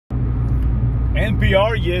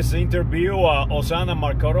NPR just interviewed Oksana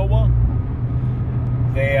Markarova,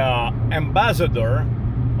 the ambassador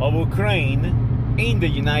of Ukraine in the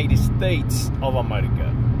United States of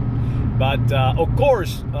America. But of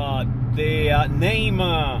course, the name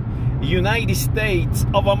United States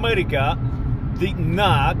of America did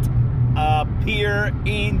not appear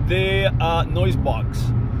in the noise box.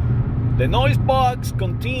 The noise box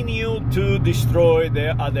continued to destroy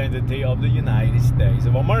the identity of the United States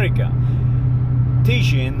of America,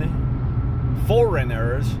 teaching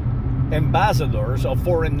foreigners, ambassadors of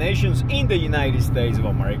foreign nations in the United States of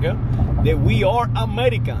America, that we are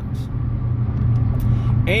Americans.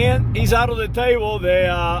 And it's out of the table.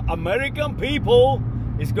 The American people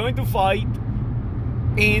is going to fight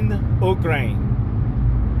in Ukraine.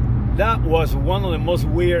 That was one of the most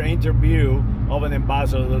weird interviews of an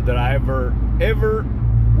ambassador that I ever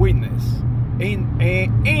witnessed in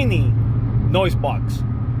any noise box.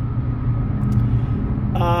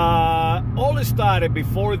 All started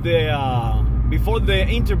before the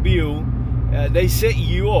interview. They set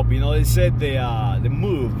you up, they said the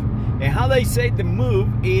move, and how they say the move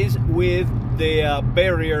is with the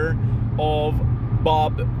barrier of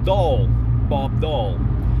Bob Dole.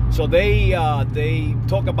 So they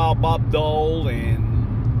talk about Bob Dole and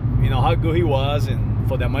how good he was, and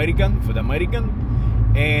for the American,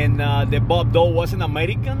 and the Bob Dole was an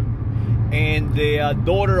American, and the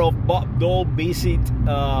daughter of Bob Dole visit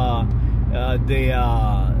the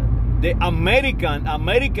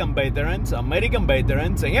American veterans,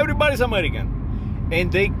 and everybody's American,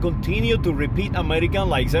 and they continue to repeat American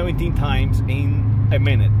like 17 times in a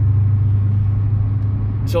minute.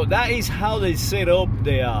 So that is how they set up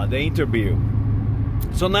the interview.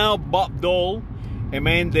 So now Bob Dole, they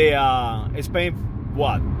spent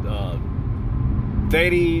what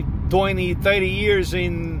 30 years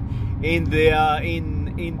in the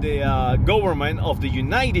government of the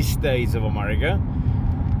United States of America,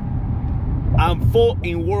 and fought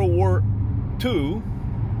in World War II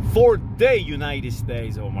for the United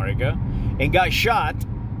States of America, and got shot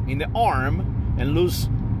in the arm and lose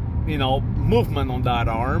movement on that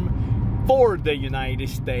arm for the United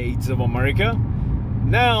States of America.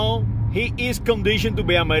 Now he is conditioned to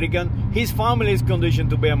be American. His family is conditioned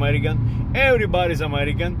to be American. Everybody's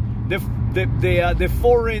American. The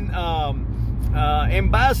foreign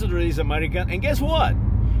ambassador is American. And guess what?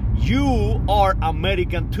 You are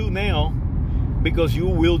American too now, because you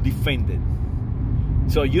will defend it.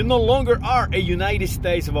 So you no longer are a United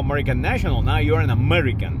States of America national. Now you are an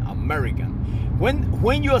American.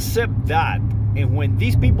 When you accept that, and when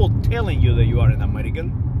these people telling you that you are an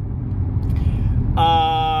American,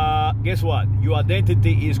 guess what? Your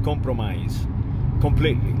identity is compromised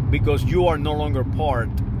completely, because you are no longer part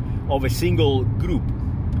of a single group.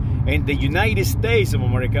 And the United States of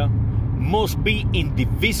America must be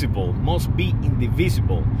indivisible.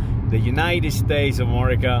 The United States of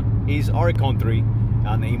America is our country,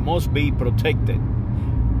 and it must be protected.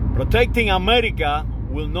 Protecting America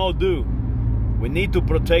will not do. We need to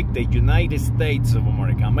protect the United States of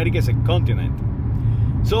America. America is a continent.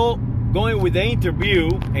 So, going with the interview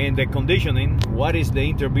and the conditioning, what is the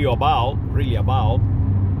interview really about,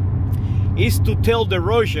 is to tell the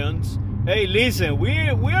Russians, hey, listen, we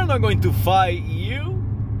are not going to fight you.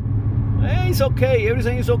 Hey, it's okay,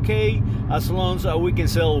 everything is okay as long as we can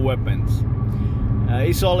sell weapons.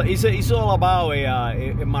 It's all about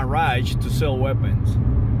a mirage to sell weapons.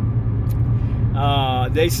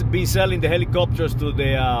 They've been selling the helicopters to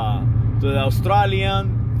the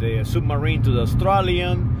Australian, the submarine to the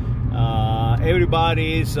Australian.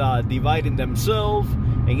 Everybody is dividing themselves,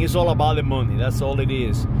 and it's all about the money. That's all it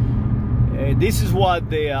is. This is what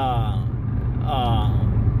the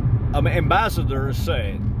ambassador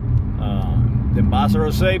said. The ambassador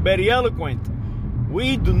said, very eloquent,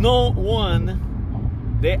 we do not want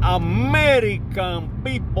the American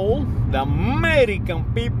people,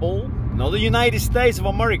 not the United States of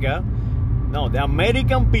America, no, the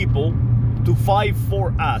American people to fight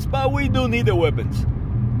for us, but we do need the weapons.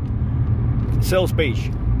 Sales speech.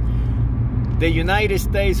 The United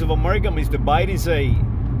States of America, Mr. Biden say,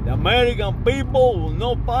 the American people will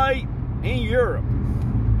not fight in Europe.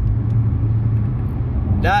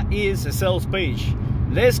 That is a sales speech.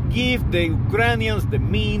 Let's give the Ukrainians the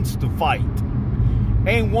means to fight.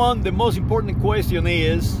 And the most important question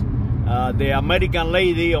is, the American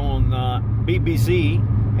lady on BBC,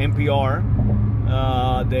 NPR,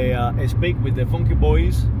 they speak with the funky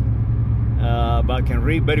voice, but can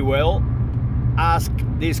read very well, ask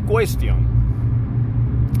this question.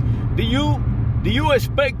 Do you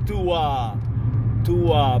expect to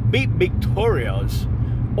be victorious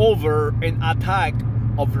over an attack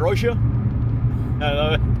of Russia?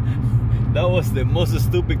 That was the most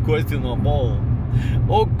stupid question of all.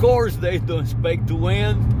 Of course they don't expect to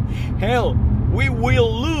win. Hell, we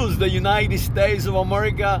will lose. The United States of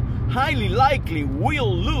America highly likely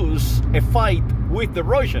will lose a fight with the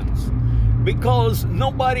Russians, because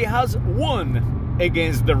nobody has won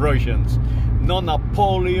against the Russians. No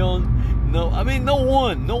Napoleon, no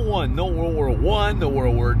one, no World War I, no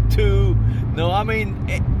World War II,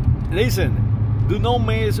 listen, do not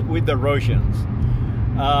mess with the Russians.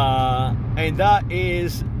 And that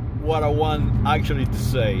is what I want actually to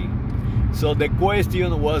say. So the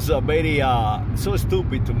question was very so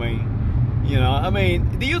stupid to me.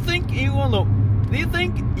 Do you think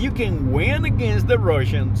you can win against the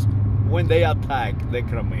Russians when they attack the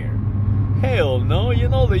Crimea? Hell no. I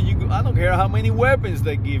don't care how many weapons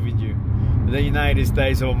they're giving you, the United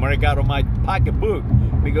States of America, out of my pocketbook,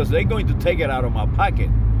 because they're going to take it out of my pocket,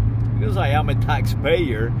 because I am a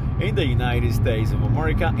taxpayer in the United States of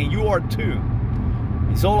America, and you are too.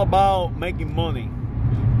 It's all about making money.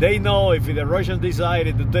 They know if the Russians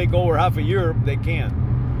decided to take over half of Europe, they can.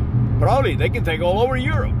 Probably they can take all over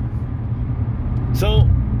Europe. So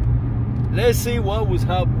let's see what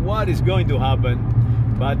is going to happen.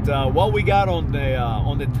 But what we got on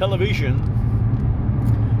the television,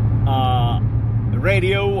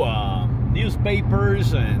 radio,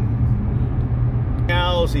 newspapers, and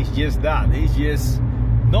else is just that. It's just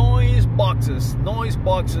noise boxes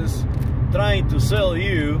trying to sell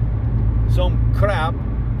you some crap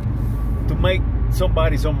to make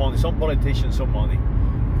somebody some money, some politician some money.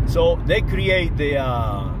 So they create the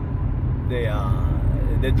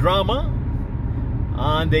drama,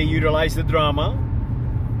 and they utilize the drama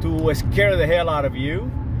to scare the hell out of you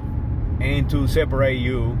and to separate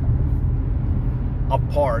you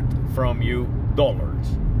apart from you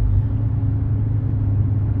dollars.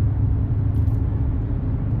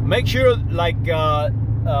 Make sure, like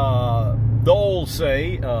Dole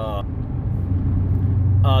say, the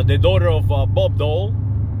daughter of Bob Dole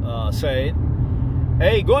said,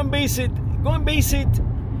 hey, go and visit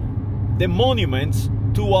the monuments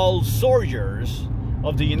to all soldiers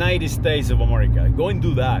of the United States of America. Go and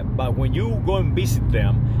do that. But when you go and visit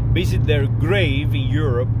them, visit their grave in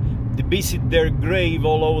Europe, visit their grave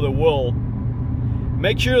all over the world,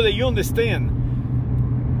 make sure that you understand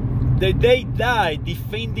that they died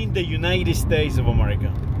defending the United States of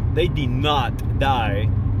America. They did not die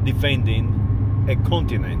defending a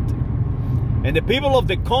continent. And the people of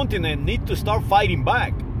the continent need to start fighting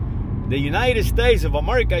back. The United States of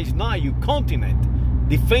America is not your continent.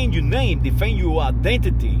 Defend your name, defend your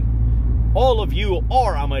identity. All of you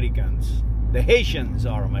are Americans. The Haitians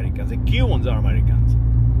are Americans, the Cubans are Americans,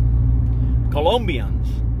 Colombians,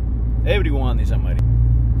 everyone is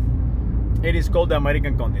American. It is called the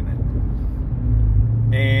American continent.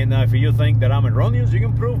 And if you think that I'm erroneous, you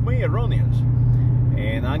can prove me erroneous.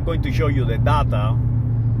 And I'm going to show you the data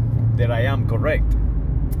that I am correct.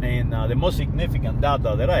 And the most significant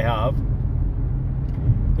data that I have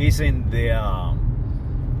is in the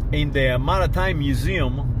Maritime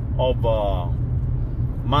Museum of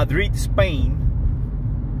Madrid, Spain,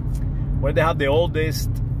 where they have the oldest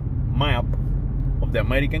map of the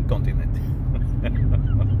American continent.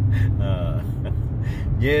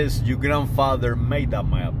 Yes, your grandfather made that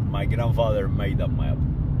map. My grandfather made that map.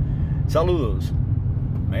 Saludos.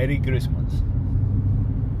 Merry Christmas.